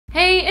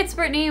it's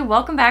Brittany.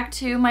 Welcome back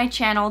to my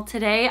channel.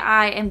 Today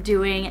I am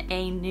doing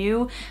a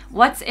new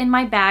what's in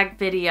my bag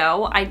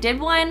video. I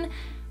did one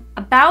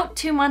about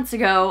 2 months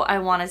ago, I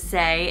want to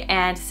say,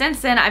 and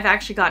since then I've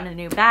actually gotten a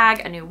new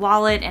bag, a new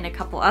wallet, and a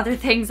couple other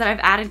things that I've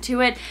added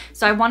to it,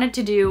 so I wanted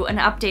to do an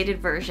updated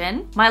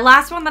version. My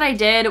last one that I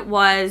did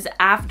was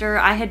after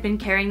I had been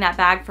carrying that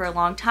bag for a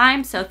long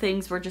time, so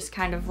things were just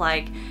kind of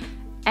like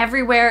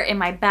everywhere in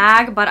my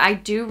bag, but I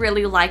do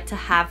really like to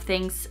have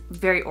things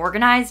very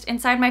organized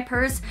inside my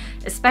purse,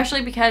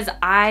 especially because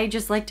I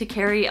just like to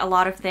carry a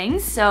lot of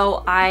things.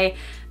 So I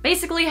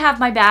basically have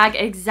my bag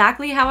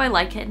exactly how I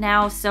like it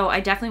now, so I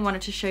definitely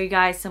wanted to show you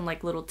guys some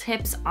like little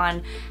tips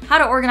on how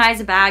to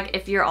organize a bag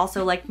if you're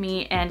also like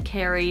me and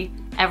carry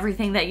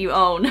everything that you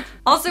own.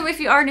 Also, if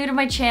you are new to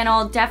my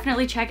channel,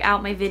 definitely check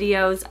out my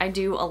videos. I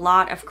do a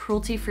lot of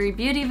cruelty-free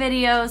beauty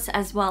videos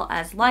as well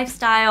as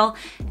lifestyle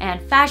and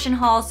fashion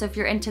hauls, so if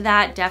you're into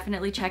that,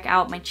 definitely check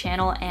out my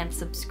channel and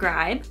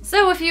subscribe.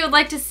 So if you would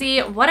like to see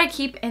what I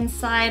keep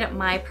inside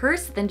my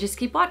purse, then just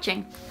keep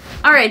watching.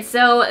 Alright,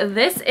 so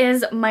this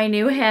is my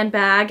new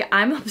handbag.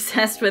 I'm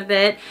obsessed with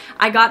it.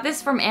 I got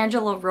this from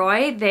Angela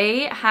Roi.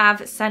 They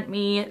have sent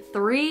me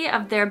 3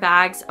 of their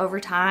bags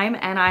over time,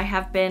 and I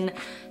have been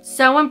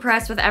so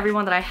impressed with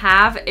everyone that I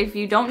have. If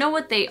you don't know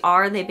what they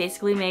are, they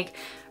basically make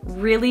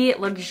really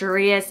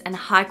luxurious and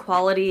high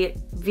quality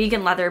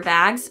vegan leather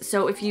bags.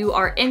 So if you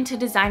are into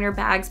designer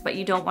bags but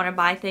you don't want to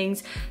buy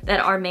things that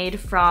are made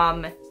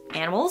from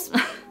animals,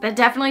 then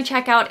definitely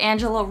check out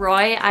Angela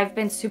Roi. I've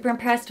been super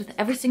impressed with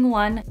every single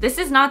one. This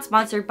is not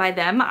sponsored by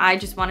them. I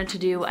just wanted to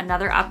do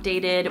another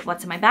updated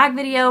what's in my bag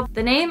video.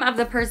 The name of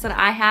the purse that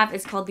I have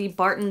is called the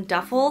Barton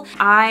Duffel.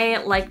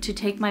 I like to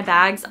take my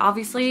bags,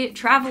 obviously,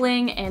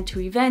 traveling and to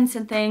events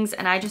and things,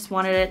 and I just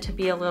wanted it to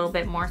be a little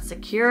bit more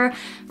secure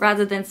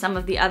rather than some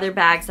of the other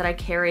bags that I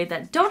carry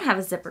that don't have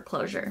a zipper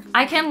closure.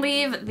 I can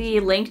leave the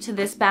link to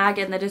this bag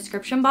in the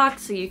description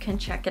box so you can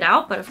check it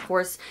out, but of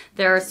course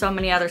there are so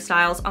many other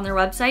styles on their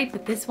website,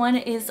 but this one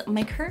is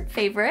my current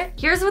favorite.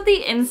 Here's what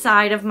the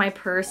inside of my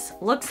purse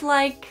looks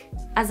like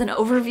as an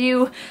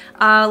overview.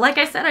 Like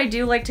I said, I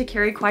do like to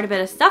carry quite a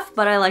bit of stuff,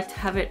 but I like to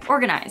have it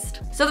organized.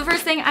 So the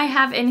first thing I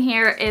have in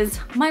here is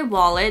my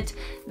wallet.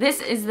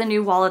 This is the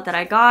new wallet that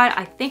I got.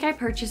 I think I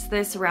purchased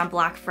this around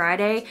Black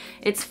Friday.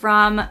 It's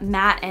from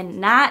Matt and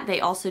Nat.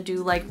 They also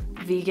do like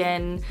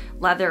vegan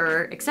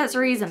leather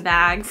accessories and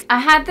bags. I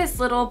had this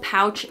little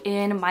pouch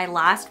in my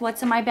last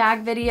what's in my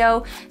bag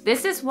video.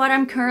 This is what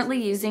I'm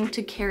currently using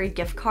to carry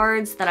gift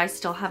cards that I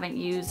still haven't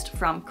used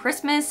from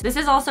Christmas. This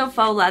is also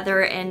faux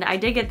leather, and I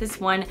did get this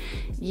one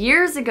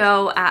years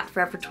ago at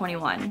Forever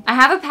 21. I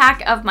have a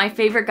pack of my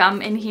favorite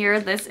gum in here.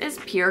 This is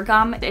Pure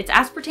Gum. It's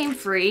aspartame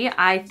free.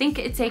 I think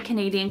it's a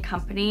Canadian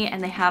company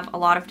and they have a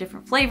lot of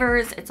different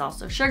flavors. It's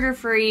also sugar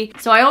free.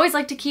 So I always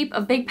like to keep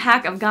a big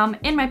pack of gum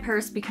in my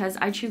purse because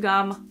I chew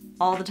gum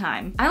all the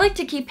time. I like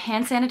to keep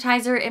hand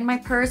sanitizer in my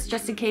purse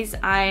just in case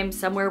I'm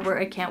somewhere where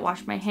I can't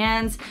wash my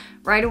hands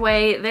right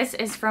away. This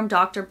is from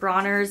Dr.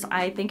 Bronner's.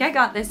 I think I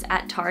got this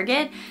at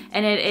Target,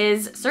 and it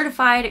is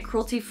certified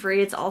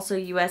cruelty-free. It's also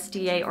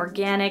USDA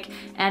organic,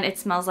 and it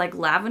smells like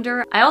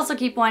lavender. I also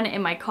keep one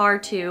in my car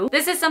too.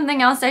 This is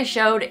something else I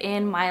showed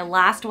in my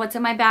last what's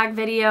in my bag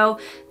video.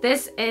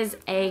 This is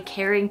a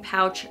carrying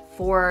pouch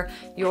for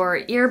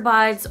your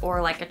earbuds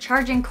or like a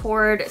charging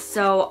cord.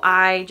 So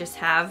I just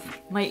have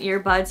my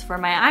earbuds for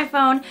my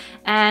iPhone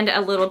and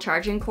a little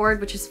charging cord,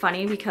 which is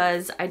funny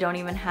because I don't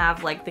even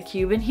have like the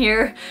cube in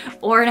here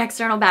or an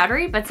external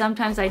battery, but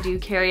sometimes I do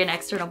carry an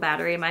external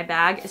battery in my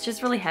bag. It's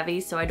just really heavy,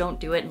 so I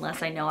don't do it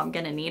unless I know I'm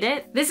gonna need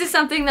it. This is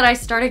something that I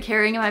started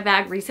carrying in my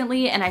bag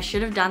recently, and I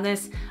should have done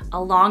this a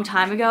long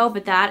time ago,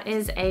 but that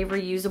is a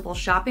reusable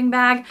shopping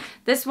bag.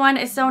 This one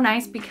is so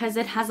nice because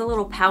it has a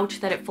little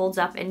pouch that it folds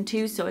up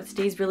into, so it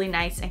stays really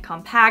nice and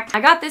compact.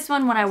 I got this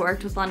one when I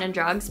worked with London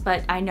Drugs,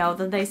 but I know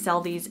that they sell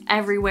these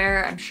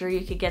everywhere. I'm sure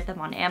you could get them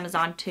on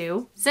Amazon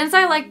too. Since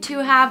I like to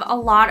have a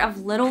lot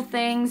of little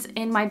things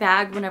in my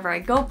bag whenever I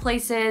go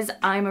places,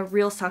 I'm a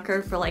real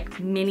sucker for like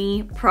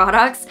mini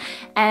products,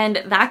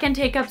 and that can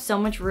take up so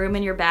much room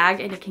in your bag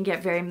and it can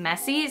get very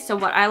messy. So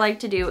what I like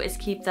to do is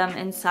keep them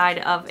inside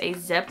of a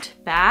zipped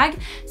bag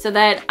so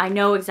that I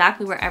know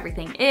exactly where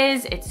everything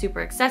is. It's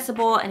super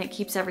accessible and it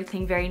keeps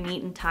everything very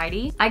neat and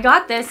tidy. I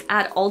got this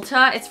at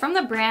Ulta. It's from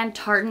the brand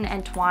Tartan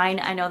and Twine.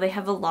 I know they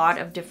have a lot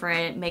of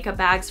different makeup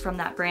bags from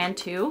that brand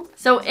too.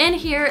 So in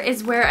here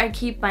is where I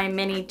keep my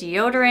mini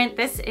deodorant.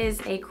 This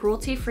is a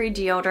cruelty-free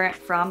deodorant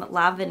from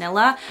La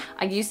Vanilla.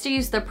 I used to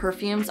use their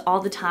perfumes all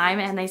the time,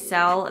 and they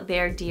sell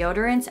their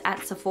deodorants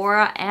at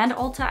Sephora and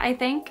Ulta, I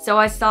think. So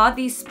I saw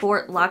the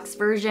Sport Luxe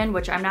version,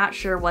 which I'm not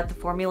sure what the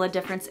formula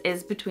difference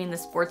is between the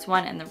sports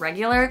one and the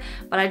regular,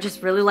 but I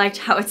just really liked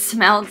how it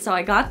smelled. So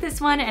I got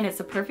this one, and it's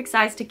a perfect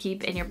size to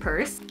keep in your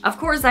purse. Of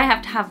course, I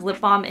have have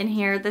lip balm in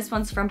here. This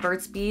one's from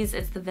Burt's Bees.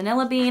 It's the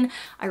Vanilla Bean.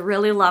 I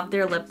really love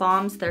their lip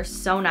balms. They're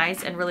so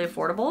nice and really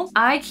affordable.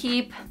 I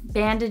keep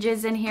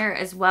bandages in here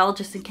as well,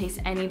 just in case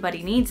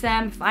anybody needs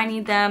them, if I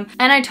need them.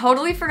 And I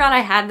totally forgot I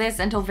had this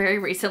until very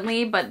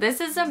recently, but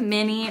this is a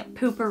mini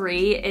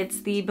poopery.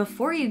 It's the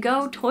Before You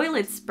Go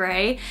toilet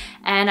spray,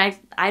 and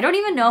I don't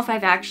even know if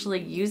I've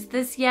actually used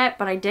this yet,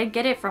 but I did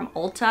get it from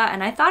Ulta,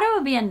 and I thought it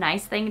would be a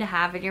nice thing to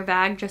have in your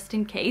bag just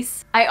in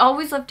case. I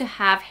always love to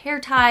have hair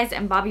ties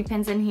and bobby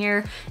pins in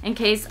here in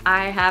case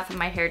I have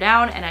my hair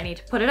down and I need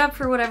to put it up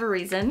for whatever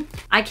reason.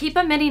 I keep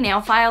a mini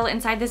nail file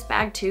inside this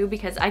bag too,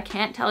 because I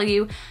can't tell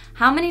you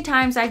how many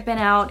times I've been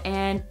out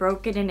and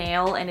broken a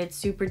nail and it's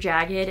super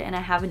jagged and I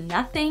have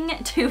nothing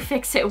to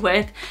fix it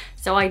with.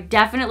 So I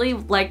definitely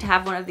like to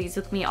have one of these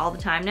with me all the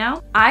time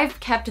now. I've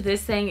kept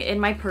this thing in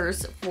my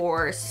purse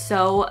for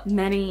so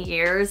many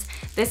years.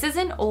 This is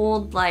an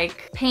old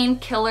like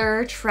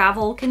painkiller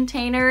travel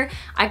container.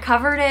 I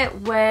covered it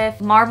with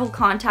marble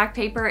contact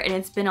paper and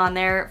it's been on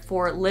there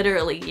for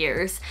literally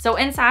years. So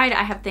inside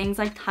I have things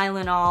like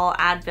Tylenol,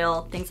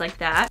 Advil, things like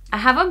that. I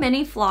have a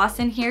mini floss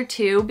in here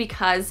too,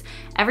 because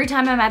every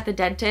time I'm at the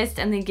dentist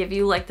and they give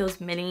you like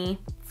those mini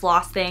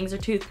floss things or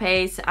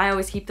toothpaste, I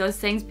always keep those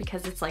things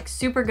because it's like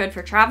super good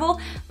for travel,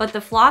 but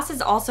the floss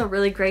is also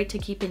really great to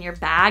keep in your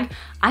bag.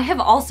 I have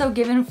also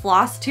given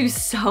floss to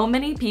so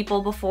many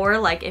people before,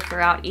 like if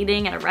you're out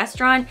eating at a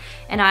restaurant,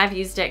 and I've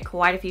used it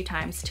quite a few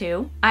times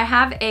too. I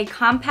have a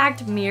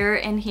compact mirror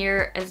in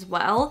here as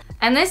well,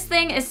 and this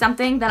thing is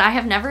something that I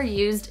have never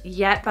used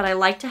yet, but I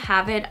like to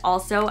have it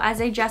also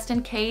as a just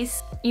in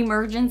case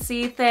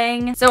emergency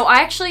thing. So I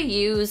actually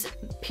use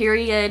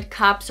period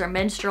cups or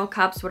menstrual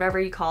cups, whatever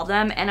you call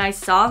them, and I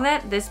saw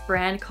that this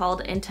brand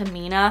called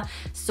Intimina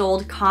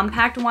sold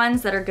compact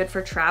ones that are good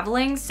for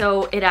traveling,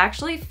 so it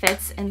actually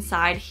fits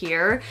inside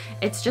here.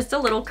 It's just a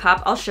little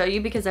cup. I'll show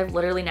you because I've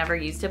literally never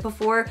used it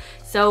before.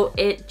 So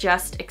it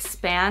just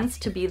expands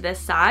to be this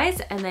size,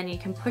 and then you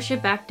can push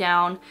it back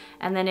down,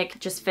 and then it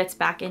just fits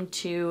back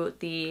into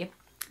the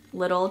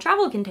little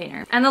travel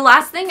container. And the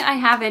last thing I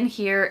have in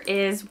here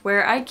is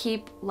where I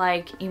keep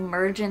like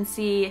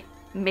emergency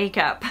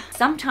makeup.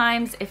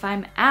 Sometimes if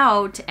I'm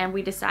out and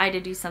we decide to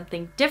do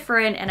something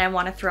different and I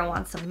want to throw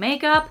on some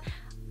makeup,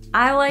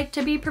 I like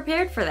to be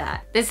prepared for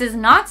that. This is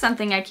not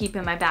something I keep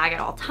in my bag at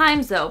all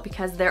times though,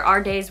 because there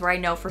are days where I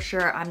know for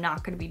sure I'm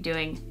not going to be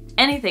doing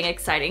anything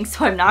exciting,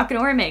 so I'm not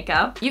gonna wear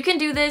makeup. You can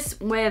do this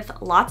with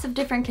lots of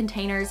different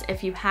containers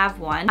if you have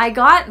one. I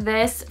got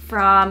this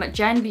from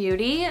Gen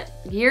Beauty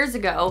years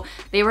ago.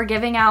 They were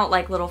giving out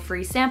like little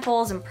free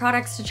samples and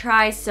products to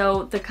try.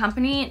 So the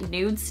company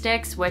Nude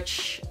Sticks,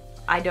 which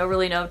I don't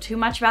really know too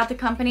much about the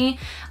company,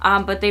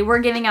 but they were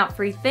giving out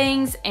free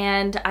things,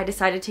 and I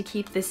decided to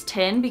keep this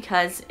tin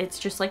because it's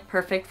just like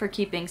perfect for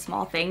keeping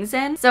small things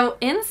in. So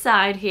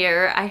inside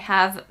here I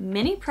have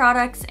mini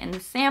products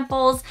and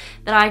samples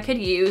that I could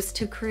use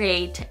to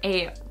create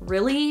a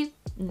really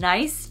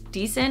nice,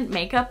 decent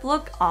makeup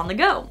look on the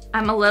go.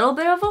 I'm a little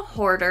bit of a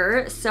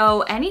hoarder,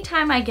 so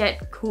anytime I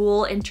get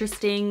cool,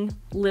 interesting,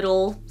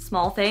 little,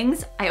 small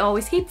things, I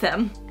always keep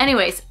them.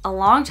 Anyways, a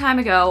long time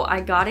ago,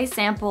 I got a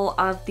sample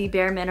of the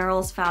Bare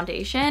Minerals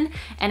foundation,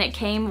 and it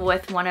came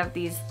with one of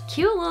these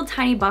cute little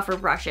tiny buffer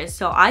brushes,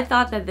 so I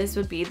thought that this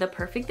would be the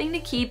perfect thing to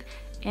keep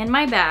in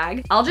my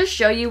bag. I'll just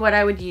show you what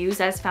I would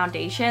use as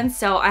foundation.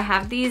 So I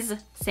have these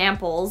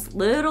samples,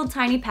 little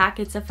tiny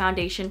packets of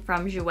foundation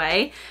from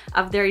Jouer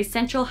of their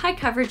Essential High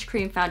Coverage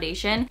Cream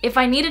Foundation. If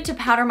I needed to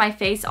powder my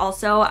face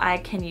also, I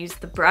can use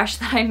the brush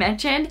that I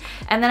mentioned.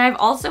 And then I've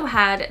also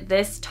had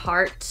this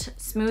Tarte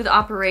Smooth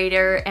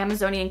Operator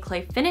Amazonian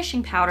Clay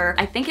Finishing Powder.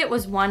 I think it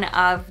was one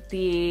of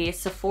the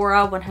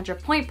Sephora 100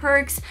 Point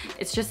Perks.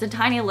 It's just a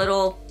tiny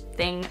little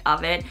thing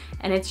of it,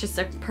 and it's just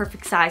a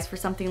perfect size for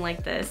something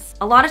like this.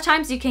 A lot of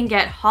times you can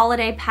get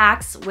holiday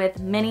packs with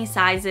mini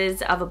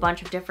sizes of a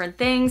bunch of different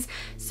things.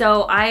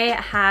 So I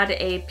had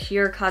a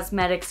Pure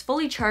Cosmetics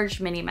Fully Charged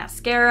Mini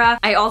Mascara.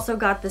 I also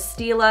got the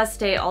Stila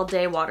Stay All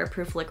Day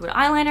Waterproof Liquid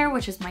Eyeliner,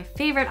 which is my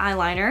favorite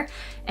eyeliner,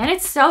 and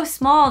it's so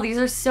small. These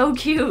are so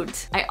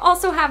cute. I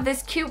also have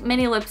this cute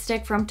mini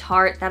lipstick from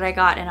Tarte that I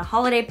got in a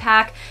holiday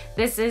pack.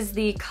 This is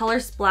the Color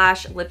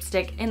Splash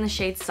lipstick in the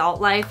shade Salt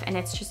Life, and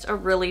it's just a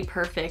really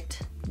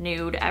perfect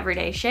nude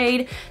everyday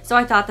shade, so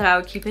I thought that I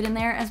would keep it in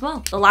there as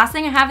well. The last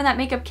thing I have in that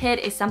makeup kit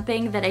is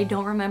something that I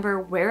don't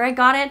remember where I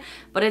got it,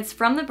 but it's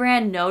from the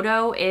brand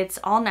Nodo. It's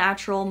all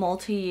natural,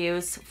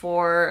 multi-use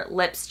for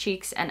lips,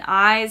 cheeks, and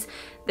eyes.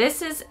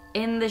 This is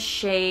in the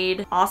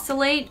shade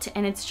Oscillate,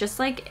 and it's just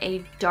like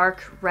a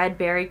dark red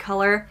berry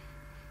color,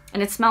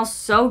 and it smells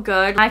so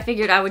good. I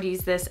figured I would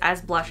use this as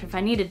blush if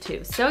I needed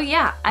to. So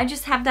yeah, I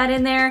just have that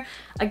in there.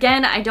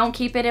 Again, I don't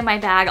keep it in my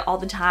bag all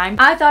the time.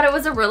 I thought it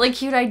was a really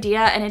cute idea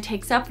and it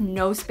takes up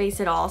no space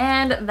at all.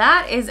 And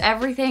that is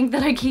everything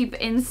that I keep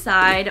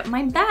inside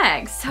my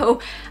bag.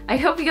 So I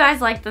hope you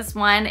guys liked this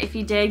one. If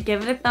you did,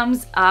 give it a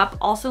thumbs up.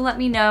 Also let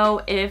me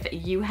know if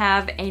you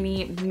have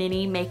any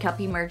mini makeup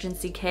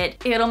emergency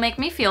kit. It'll make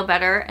me feel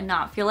better and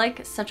not feel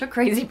like such a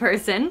crazy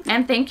person.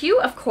 And thank you,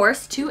 of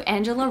course, to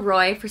Angela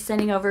Roi for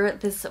sending over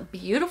this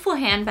beautiful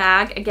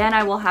handbag. Again,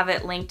 I will have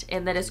it linked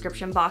in the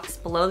description box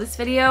below this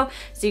video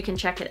so you can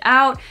check it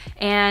out.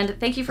 And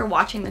thank you for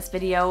watching this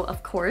video,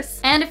 of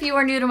course. And if you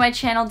are new to my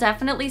channel,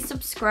 definitely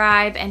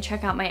subscribe and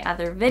check out my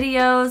other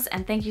videos.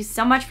 And thank you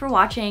so much for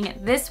watching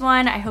this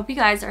one. I hope you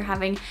guys are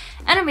having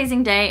an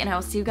amazing day, and I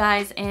will see you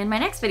guys in my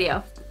next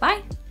video.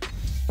 Bye!